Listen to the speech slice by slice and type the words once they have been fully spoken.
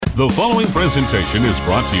The following presentation is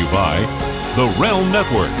brought to you by The Realm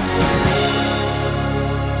Network.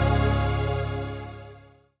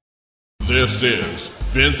 This is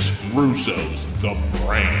Vince Russo's The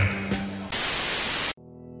Brand.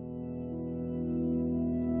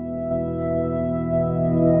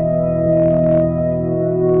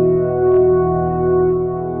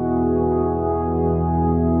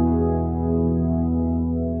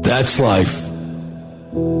 That's life.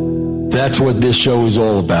 That's what this show is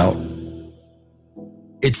all about.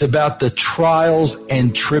 It's about the trials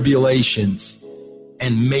and tribulations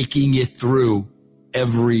and making it through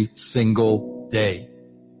every single day.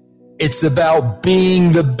 It's about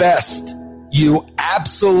being the best you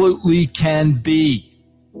absolutely can be.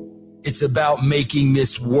 It's about making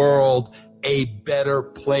this world a better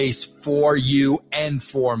place for you and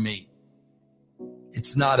for me.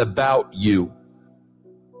 It's not about you.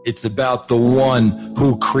 It's about the one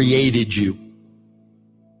who created you.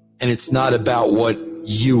 And it's not about what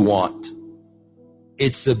you want.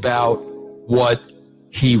 It's about what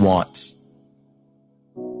he wants.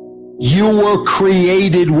 You were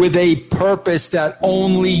created with a purpose that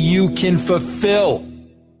only you can fulfill.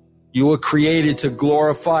 You were created to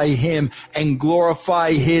glorify him and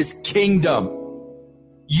glorify his kingdom.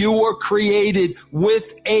 You were created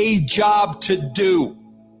with a job to do.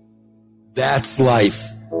 That's life.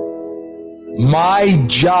 My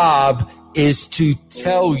job is to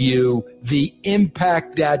tell you the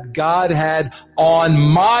impact that God had on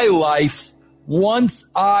my life once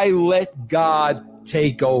I let God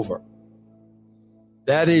take over.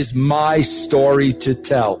 That is my story to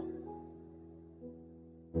tell.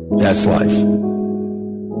 That's life.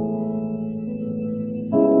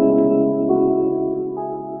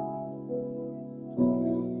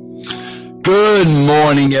 Good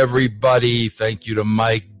morning, everybody. Thank you to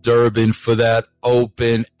Mike Durbin for that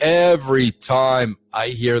open. Every time I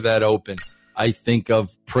hear that open, I think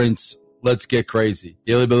of Prince, Let's Get Crazy.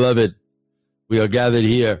 Dearly beloved, we are gathered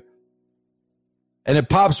here. And it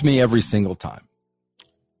pops me every single time.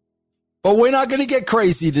 But we're not going to get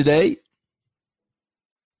crazy today.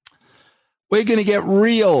 We're going to get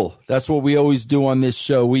real. That's what we always do on this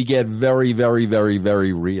show. We get very, very, very,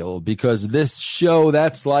 very real because this show,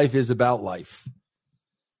 That's Life, is about life.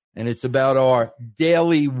 And it's about our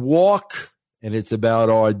daily walk, and it's about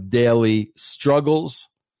our daily struggles,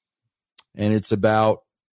 and it's about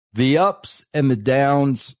the ups and the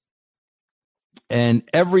downs and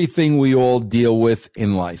everything we all deal with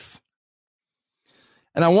in life.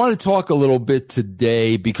 And I want to talk a little bit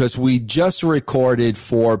today because we just recorded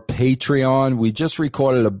for Patreon. We just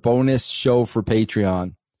recorded a bonus show for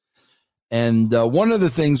Patreon. And one of the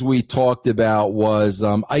things we talked about was,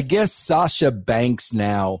 I guess, Sasha Banks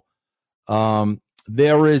now.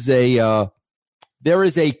 There is a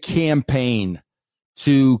campaign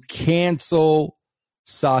to cancel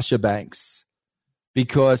Sasha Banks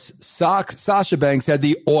because Sasha Banks had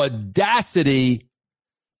the audacity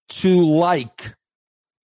to like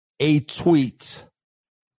a tweet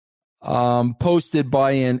posted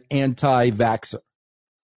by an anti-vaxxer.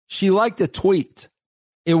 She liked a tweet.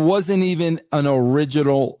 It wasn't even an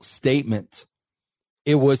original statement.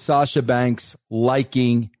 It was Sasha Banks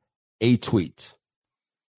liking a tweet.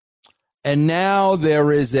 And now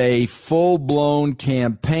there is a full-blown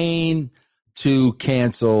campaign to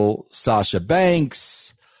cancel Sasha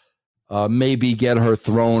Banks, maybe get her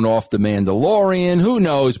thrown off The Mandalorian. Who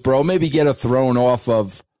knows, bro? Maybe get her thrown off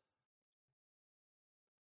of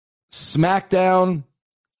SmackDown,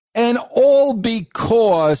 and all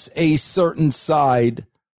because a certain side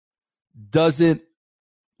doesn't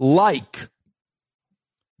like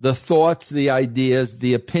the thoughts, the ideas,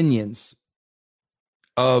 the opinions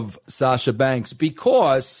of Sasha Banks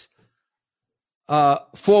because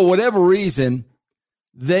for whatever reason,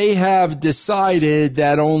 they have decided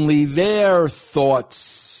that only their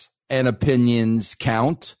thoughts and opinions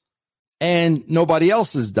count and nobody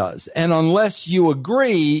else's does. And unless you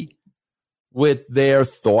agree with their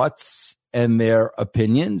thoughts and their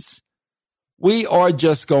opinions, we are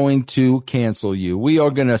just going to cancel you. We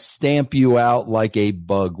are going to stamp you out like a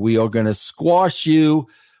bug. We are going to squash you.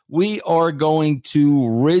 We are going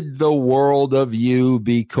to rid the world of you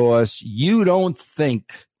because you don't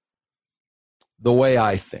think the way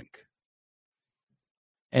I think.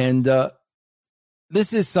 And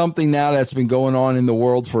this is something now that's been going on in the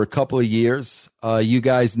world for a couple of years. You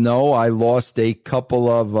guys know I lost a couple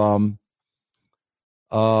of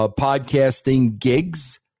podcasting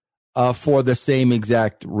gigs for the same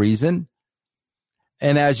exact reason.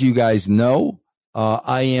 And as you guys know,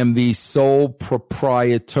 I am the sole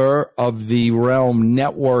proprietor of the Realm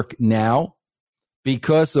Network now.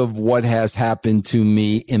 because of what has happened to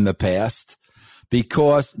me in the past,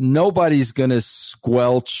 because nobody's going to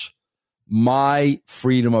squelch my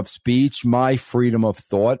freedom of speech, my freedom of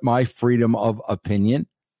thought, my freedom of opinion,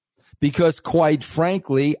 because quite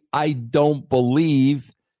frankly, I don't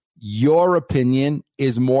believe your opinion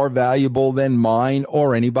is more valuable than mine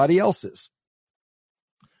or anybody else's.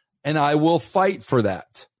 And I will fight for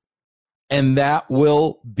that. And that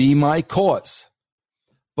will be my cause.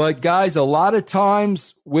 But guys, a lot of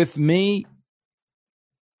times with me,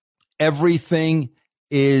 everything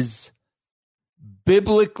is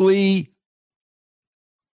biblically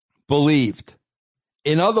believed.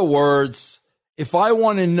 In other words, if I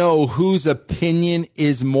want to know whose opinion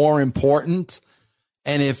is more important,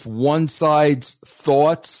 and if one side's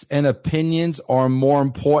thoughts and opinions are more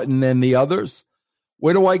important than the others,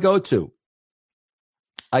 where do I go to?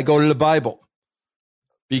 I go to the Bible,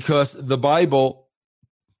 because the Bible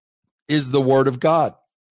is the Word of God.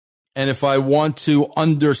 And if I want to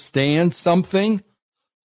understand something,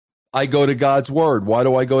 I go to God's Word. Why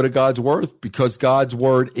do I go to God's Word? Because God's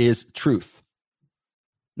Word is truth.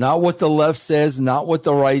 Not what the left says, not what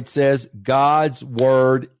the right says. God's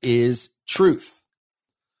Word is truth.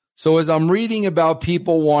 So as I'm reading about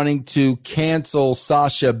people wanting to cancel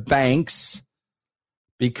Sasha Banks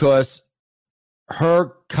because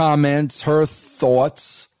her comments, her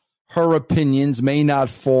thoughts, her opinions may not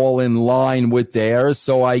fall in line with theirs,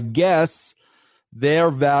 so I guess their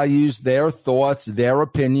values, their thoughts, their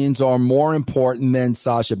opinions are more important than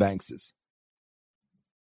Sasha Banks's.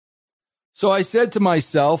 So I said to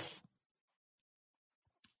myself,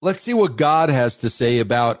 let's see what God has to say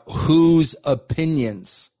about whose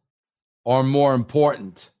opinions are more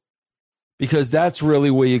important, because that's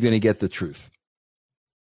really where you're going to get the truth.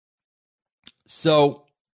 So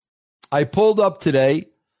I pulled up today.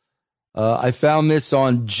 I found this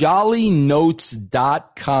on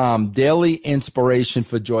jollynotes.com, daily inspiration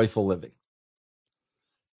for joyful living.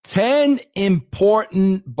 10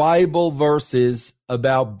 important Bible verses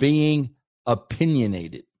about being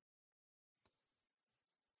opinionated.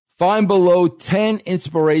 Find below 10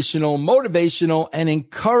 inspirational, motivational, and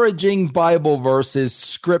encouraging Bible verses,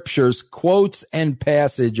 scriptures, quotes, and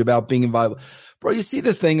passage about being in Bible. Bro, you see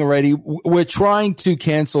the thing already? We're trying to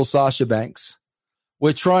cancel Sasha Banks.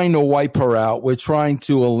 We're trying to wipe her out. We're trying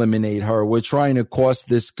to eliminate her. We're trying to cost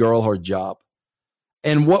this girl her job.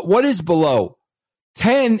 And what is below?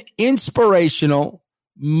 10 inspirational,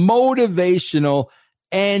 motivational,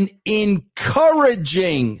 and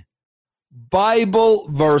encouraging Bible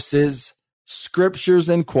verses, scriptures,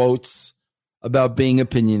 and quotes about being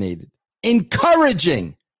opinionated.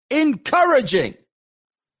 Encouraging.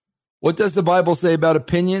 What does the Bible say about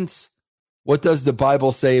opinions? What does the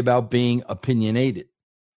Bible say about being opinionated?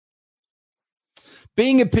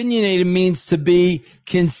 Being opinionated means to be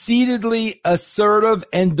conceitedly assertive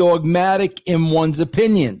and dogmatic in one's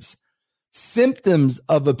opinions. Symptoms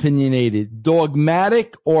of opinionated: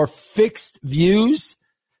 dogmatic or fixed views,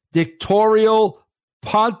 dictatorial,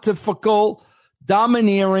 pontifical,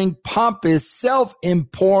 domineering, pompous,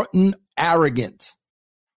 self-important, arrogant.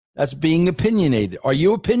 That's being opinionated. Are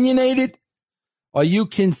you opinionated? Are you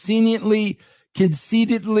conceitedly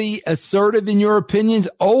assertive in your opinions,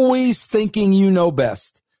 always thinking you know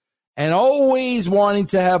best, and always wanting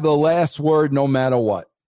to have the last word no matter what?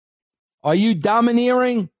 Are you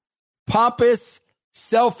domineering, pompous,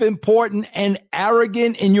 self-important, and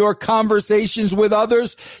arrogant in your conversations with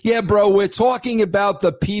others? Yeah, bro, we're talking about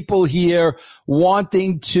the people here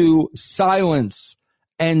wanting to silence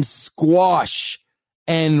and squash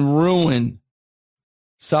and ruin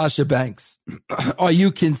Sasha Banks. Are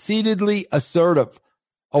you conceitedly assertive,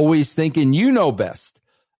 always thinking you know best,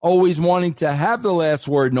 always wanting to have the last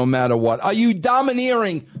word no matter what? Are you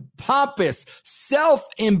domineering, pompous,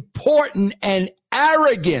 self-important, and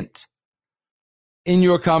arrogant in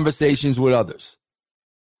your conversations with others?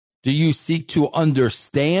 Do you seek to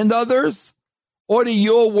understand others, or do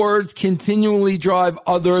your words continually drive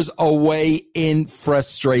others away in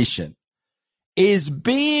frustration? Is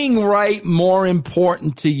being right more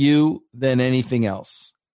important to you than anything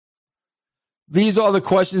else? These are the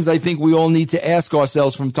questions I think we all need to ask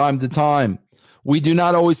ourselves from time to time. We do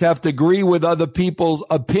not always have to agree with other people's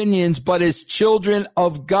opinions, but as children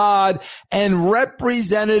of God and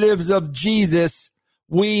representatives of Jesus,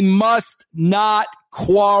 we must not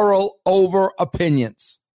quarrel over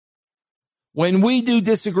opinions. When we do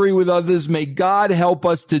disagree with others, may God help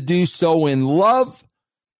us to do so in love,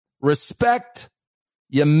 respect,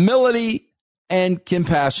 humility, and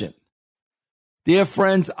compassion. Dear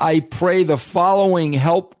friends, I pray the following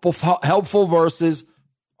helpful verses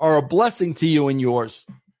are a blessing to you and yours.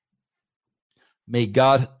 May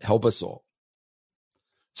God help us all.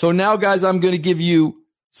 So now, guys, I'm going to give you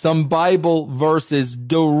some Bible verses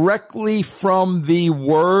directly from the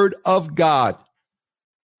Word of God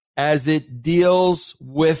as it deals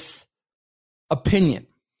with opinion.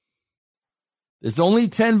 There's only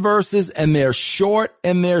 10 verses, and they're short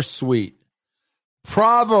and they're sweet.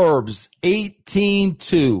 Proverbs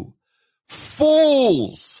 18:2.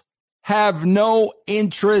 Fools have no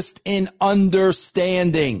interest in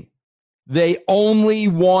understanding. They only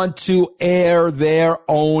want to air their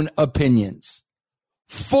own opinions.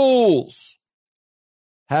 Fools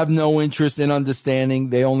have no interest in understanding.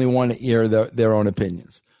 They only want to air their own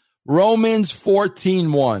opinions. Romans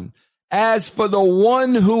 14:1. As for the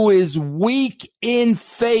one who is weak in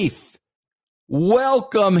faith,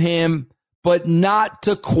 welcome him, but not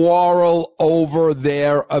to quarrel over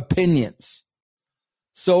their opinions.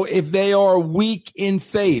 So if they are weak in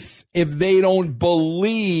faith, if they don't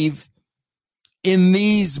believe in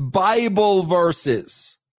these Bible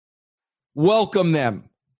verses, welcome them,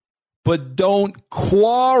 but don't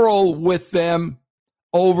quarrel with them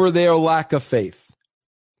over their lack of faith.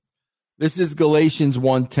 This is Galatians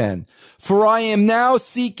 1:10. For I am now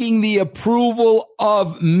seeking the approval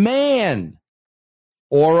of man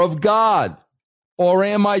or of God, or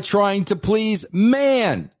am I trying to please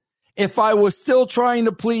man? If I was still trying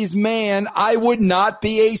to please man, I would not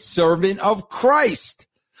be a servant of Christ.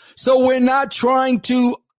 So we're not trying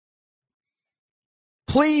to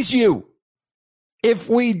please you. If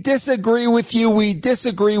we disagree with you, we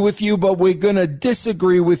disagree with you, but we're going to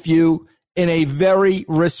disagree with you in a very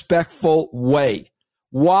respectful way.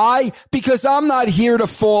 Why? Because I'm not here to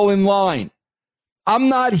fall in line. I'm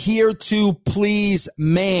not here to please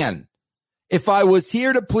man. If I was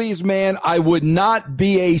here to please man, I would not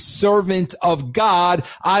be a servant of God.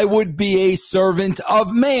 I would be a servant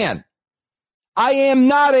of man. I am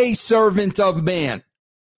not a servant of man.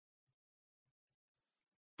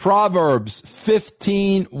 Proverbs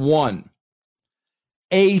 15:1.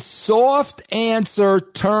 A soft answer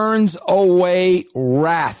turns away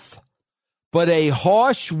wrath, but a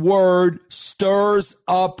harsh word stirs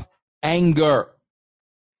up anger.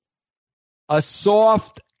 A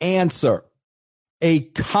soft answer, a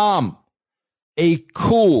calm, a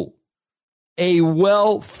cool, a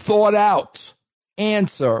well thought out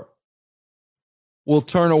answer will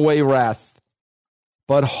turn away wrath,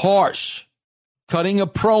 but harsh, cutting a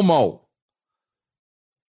promo,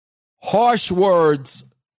 harsh words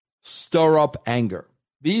stir up anger.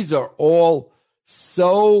 These are all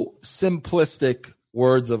so simplistic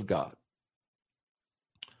words of God.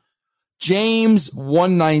 James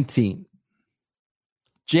 1:19.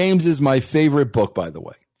 James is my favorite book, by the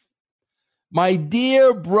way. My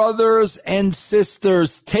dear brothers and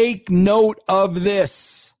sisters, take note of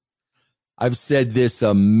this. I've said this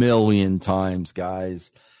a million times,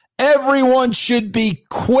 guys. Everyone should be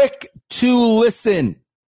quick to listen,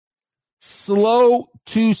 slow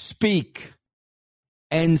to speak,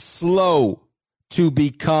 and slow to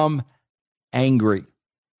become angry.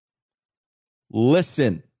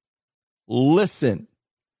 Listen.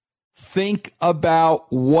 Think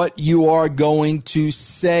about what you are going to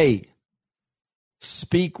say.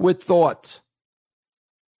 Speak with thought.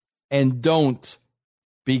 And don't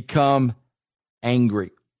become angry.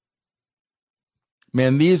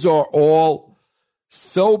 Man, these are all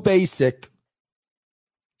so basic,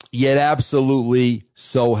 yet absolutely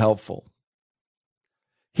so helpful.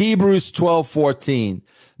 Hebrews 12:14.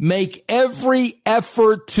 Make every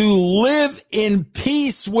effort to live in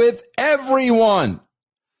peace with everyone.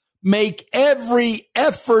 Make every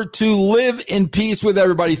effort to live in peace with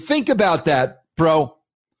everybody. Think about that, bro.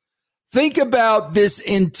 Think about this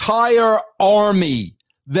entire army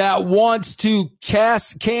that wants to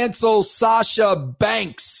cancel Sasha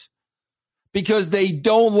Banks because they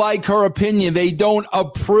don't like her opinion. They don't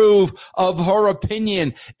approve of her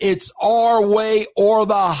opinion. It's our way or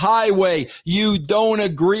the highway. You don't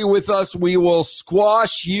agree with us, we will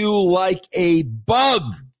squash you like a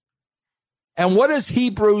bug. And what does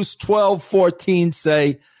Hebrews 12:14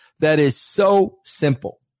 say that is so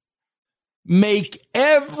simple? Make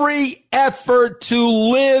every effort to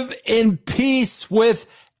live in peace with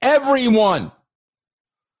everyone.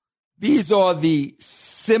 These are the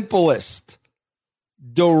simplest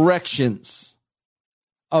directions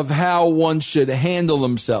of how one should handle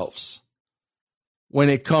themselves when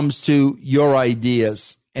it comes to your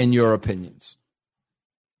ideas and your opinions.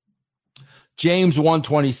 James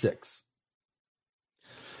 1:26.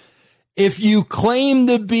 If you claim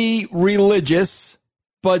to be religious,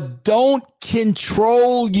 but don't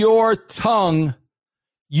control your tongue,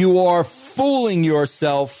 you are fooling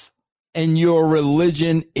yourself and your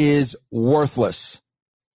religion is worthless.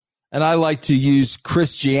 And I like to use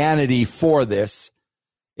Christianity for this.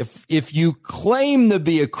 If you claim to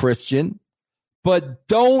be a Christian, but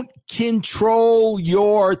don't control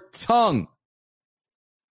your tongue,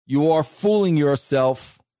 you are fooling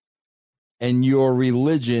yourself and your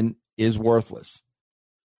religion is worthless.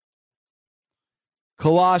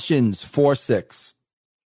 Colossians 4:6.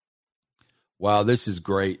 Wow, this is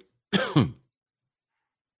great.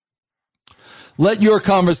 Let your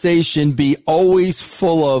conversation be always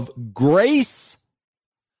full of grace,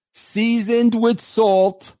 seasoned with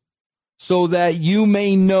salt, so that you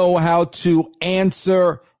may know how to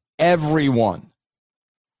answer everyone.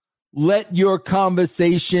 Let your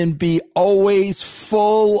conversation be always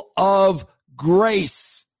full of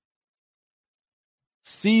grace,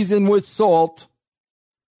 seasoned with salt,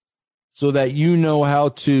 so that you know how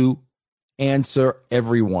to answer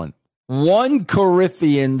everyone. 1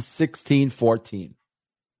 Corinthians 16:14.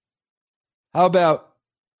 How about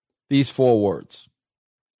these 4 words?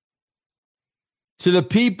 To the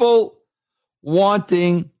people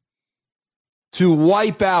wanting to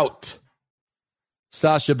wipe out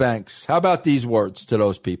Sasha Banks, how about these words to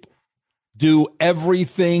those people? Do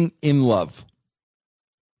everything in love.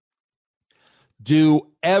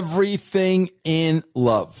 Do everything in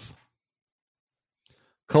love.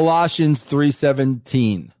 Colossians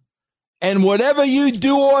 3:17. And whatever you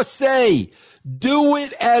do or say, do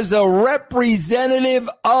it as a representative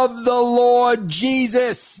of the Lord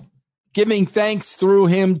Jesus, giving thanks through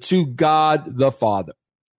him to God the Father.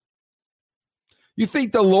 You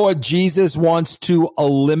think the Lord Jesus wants to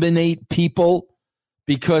eliminate people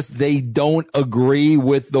because they don't agree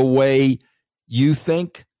with the way you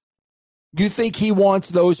think? You think he wants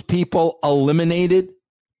those people eliminated?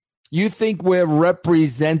 You think we're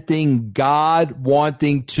representing God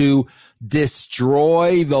wanting to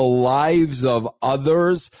destroy the lives of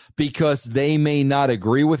others because they may not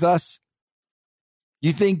agree with us?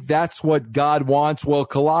 You think that's what God wants? Well,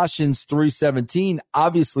 Colossians 3:17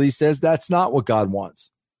 obviously says that's not what God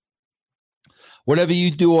wants. Whatever you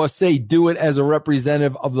do or say, do it as a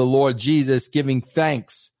representative of the Lord Jesus, giving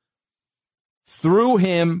thanks through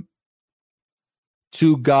him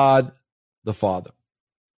to God the Father.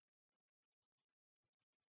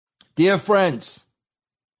 Dear friends,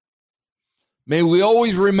 may we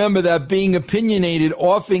always remember that being opinionated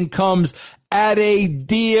often comes at a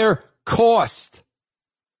dear cost,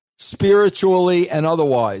 spiritually and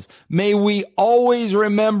otherwise. May we always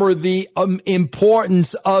remember the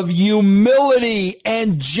importance of humility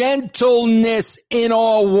and gentleness in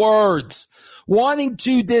our words. Wanting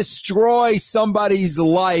to destroy somebody's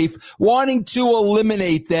life, wanting to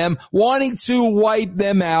eliminate them, wanting to wipe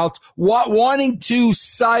them out, wanting to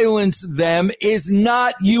silence them is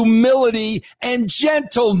not humility and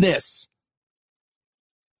gentleness.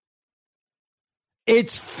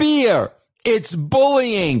 It's fear, it's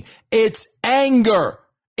bullying, it's anger,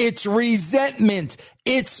 it's resentment,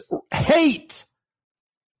 it's hate.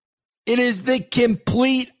 It is the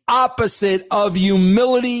complete opposite of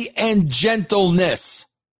humility and gentleness.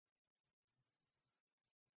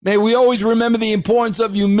 May we always remember the importance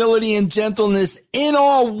of humility and gentleness in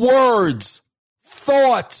our words,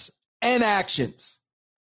 thoughts, and actions.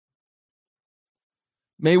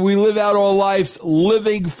 May we live out our lives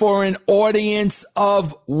living for an audience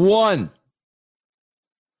of one.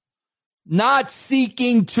 Not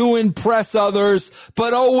seeking to impress others,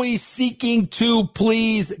 but always seeking to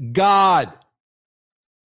please God.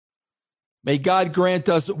 May God grant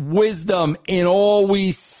us wisdom in all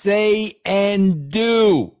we say and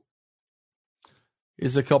do.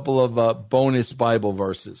 Here's a couple of bonus Bible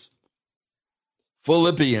verses.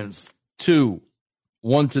 Philippians 2,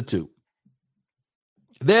 1-2.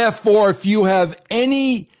 Therefore, if you have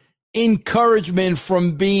any encouragement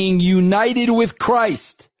from being united with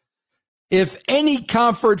Christ, if any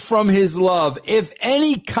comfort from his love, if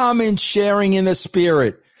any common sharing in the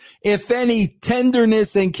Spirit, if any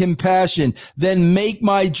tenderness and compassion, then make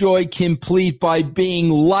my joy complete by being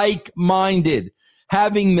like-minded,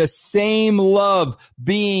 having the same love,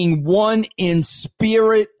 being one in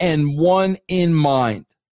spirit and one in mind.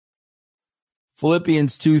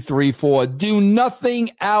 Philippians 2, 3, 4. Do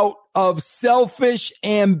nothing out of selfish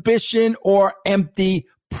ambition or empty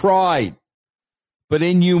pride, but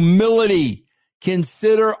in humility,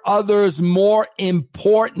 consider others more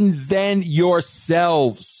important than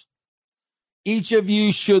yourselves. Each of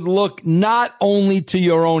you should look not only to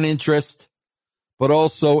your own interest, but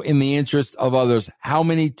also in the interest of others. How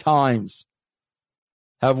many times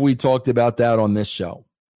have we talked about that on this show?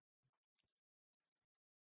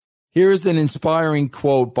 Here's an inspiring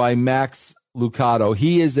quote by Max Lucado.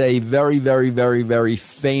 He is a very, very, very, very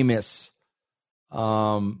famous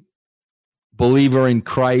believer in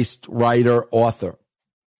Christ, writer, author.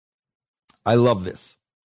 I love this.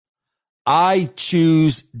 I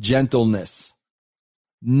choose gentleness.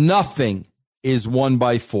 Nothing is won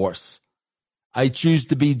by force. I choose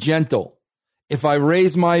to be gentle. If I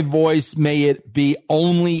raise my voice, may it be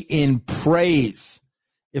only in praise.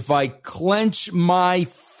 If I clench my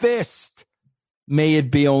fist, may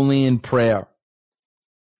it be only in prayer.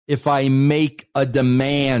 If I make a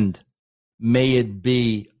demand, may it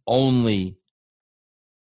be only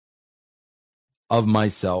of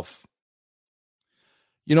myself.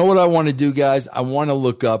 You know what I want to do, guys? I want to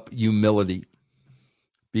look up humility,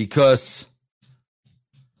 because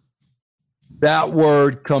that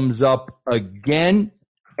word comes up again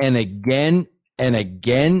and again and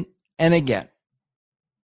again and again.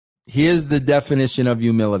 Here's the definition of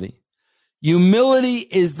humility. Humility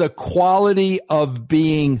is the quality of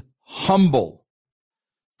being humble.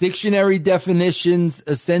 Dictionary definitions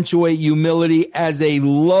accentuate humility as a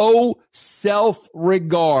low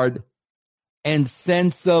self-regard and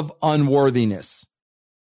sense of unworthiness.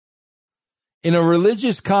 In a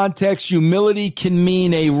religious context, humility can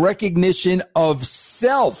mean a recognition of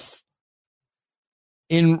self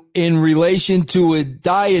in relation to a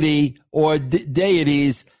deity or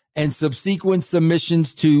deities, and subsequent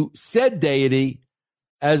submissions to said deity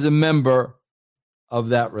as a member of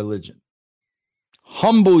that religion.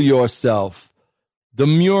 Humble yourself,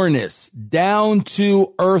 demureness, down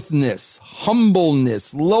to earthness,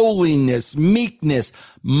 humbleness, lowliness, meekness,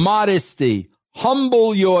 modesty.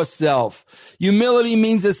 Humble yourself. Humility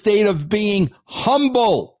means a state of being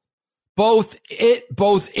humble. Both it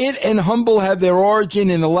and humble have their origin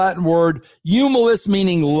in the Latin word humilis,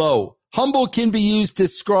 meaning low. Humble can be used to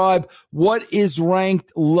describe what is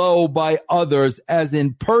ranked low by others, as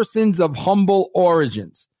in persons of humble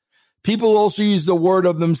origins. People also use the word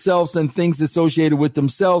of themselves and things associated with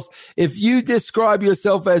themselves. If you describe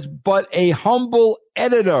yourself as but a humble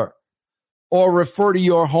editor, or refer to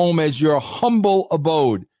your home as your humble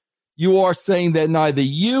abode, you are saying that neither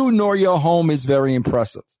you nor your home is very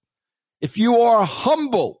impressive. If you are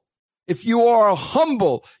humble,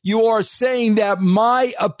 you are saying that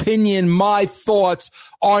my opinion, my thoughts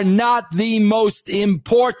are not the most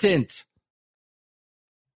important.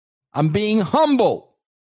 I'm being humble.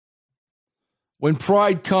 When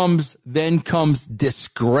pride comes, then comes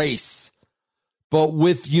disgrace. But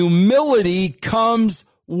with humility comes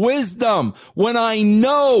wisdom. When I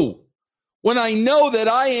know that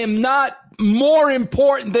I am not more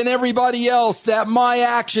important than everybody else, that my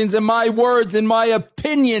actions and my words and my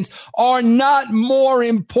opinions are not more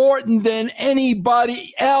important than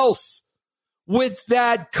anybody else. With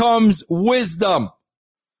that comes wisdom.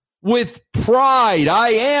 With pride, I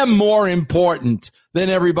am more important than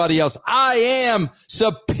everybody else. I am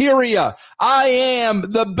superior. I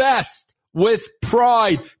am the best. With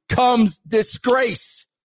pride comes disgrace.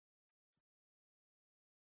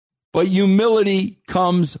 But humility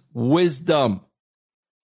comes wisdom.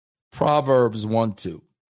 Proverbs 1:2.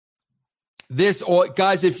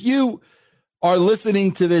 Guys, if you are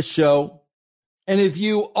listening to this show, and if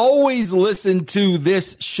you always listen to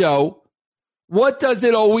this show, what does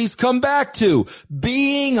it always come back to?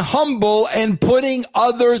 Being humble and putting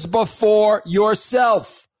others before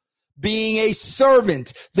yourself. Being a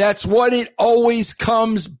servant. That's what it always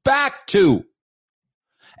comes back to.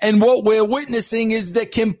 And what we're witnessing is the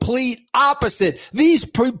complete opposite. These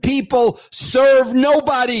people serve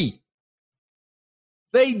nobody.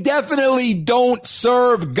 They definitely don't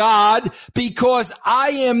serve God, because I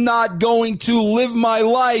am not going to live my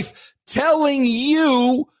life telling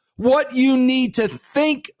you what you need to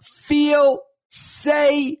think, feel,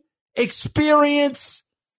 say, experience.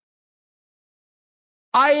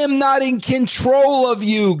 I am not in control of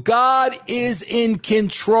you. God is in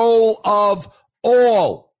control of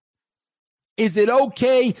all. Is it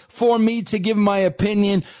okay for me to give my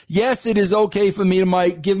opinion? Yes, it is okay for me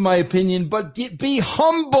to give my opinion, but be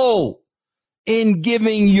humble in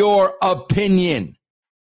giving your opinion.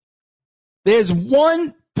 There's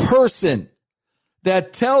one person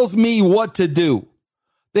that tells me what to do.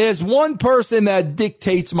 There's one person that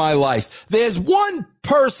dictates my life. There's one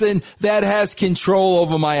person that has control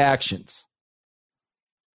over my actions.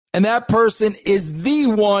 And that person is the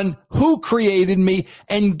one who created me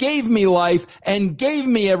and gave me life and gave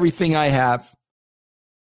me everything I have.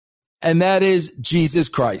 And that is Jesus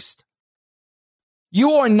Christ.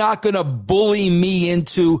 You are not going to bully me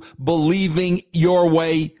into believing your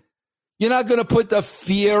way. You're not going to put the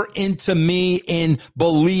fear into me in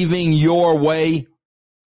believing your way.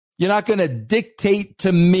 You're not going to dictate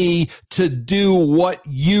to me to do what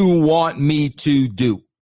you want me to do.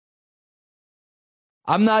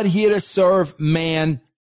 I'm not here to serve man.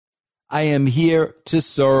 I am here to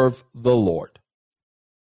serve the Lord.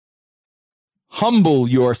 Humble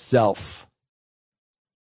yourself.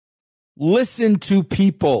 Listen to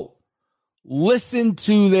people. Listen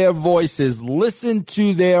to their voices. Listen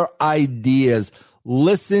to their ideas.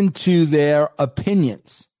 Listen to their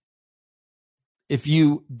opinions. If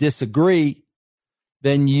you disagree,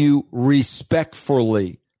 then you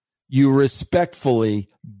respectfully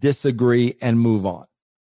disagree and move on.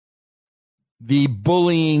 The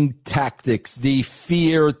bullying tactics, the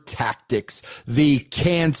fear tactics, the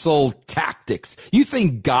cancel tactics. You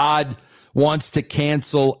think God wants to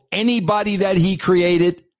cancel anybody that he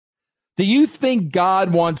created? Do you think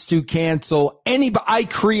God wants to cancel anybody? I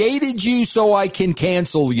created you so I can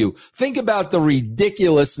cancel you. Think about the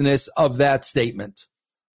ridiculousness of that statement.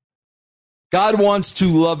 God wants to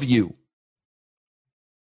love you.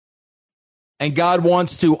 And God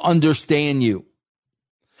wants to understand you.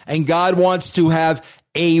 And God wants to have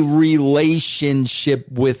a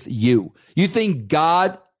relationship with you. You think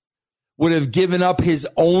God would have given up his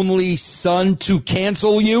only son to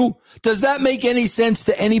cancel you? Does that make any sense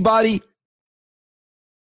to anybody?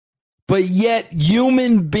 But yet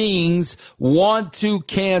human beings want to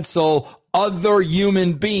cancel other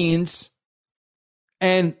human beings.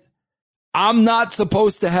 And I'm not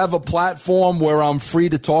supposed to have a platform where I'm free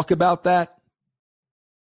to talk about that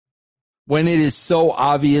when it is so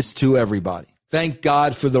obvious to everybody. Thank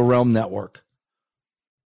God for the Realm Network.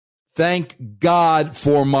 Thank God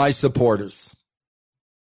for my supporters.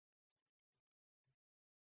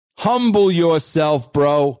 Humble yourself,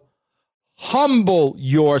 bro. Humble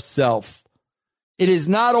yourself. It is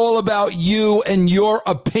not all about you and your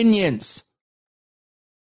opinions.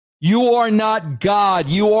 You are not God.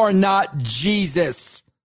 You are not Jesus.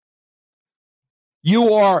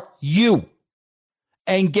 You are you.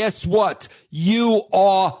 And guess what? You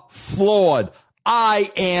are flawed. I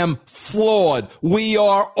am flawed. We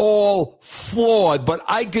are all flawed. But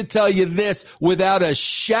I could tell you this without a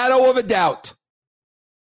shadow of a doubt.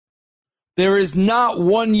 There is not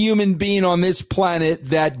one human being on this planet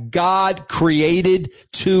that God created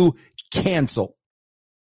to cancel.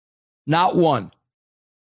 Not one.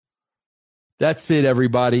 That's it,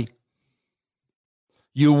 everybody.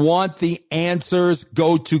 You want the answers?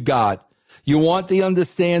 Go to God. You want the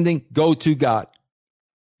understanding? Go to God.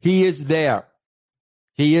 He is there.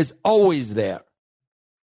 He is always there.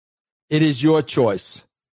 It is your choice.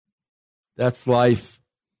 That's life.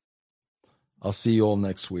 I'll see you all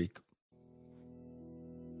next week.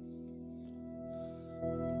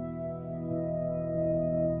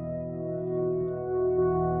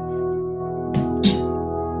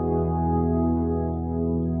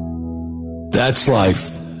 That's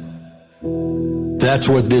life. That's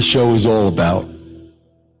what this show is all about.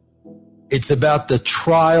 It's about the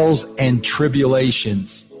trials and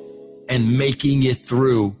tribulations and making it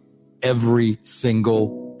through every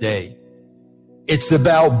single day. It's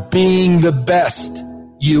about being the best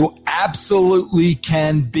you absolutely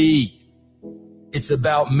can be. It's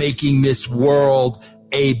about making this world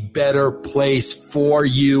a better place for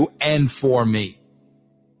you and for me.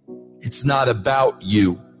 It's not about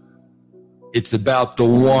you. It's about the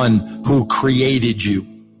one who created you.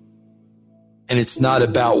 And it's not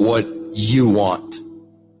about what you want.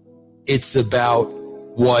 It's about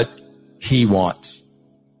what he wants.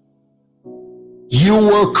 You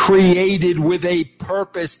were created with a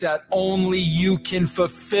purpose that only you can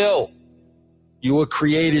fulfill. You were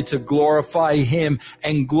created to glorify him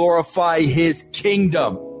and glorify his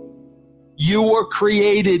kingdom. You were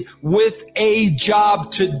created with a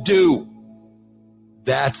job to do.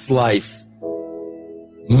 That's life.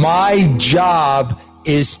 My job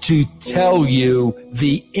is to tell you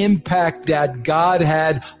the impact that God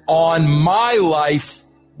had on my life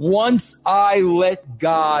once I let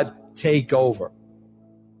God take over.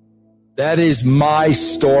 That is my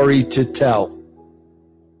story to tell.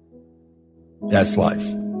 That's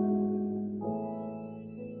life.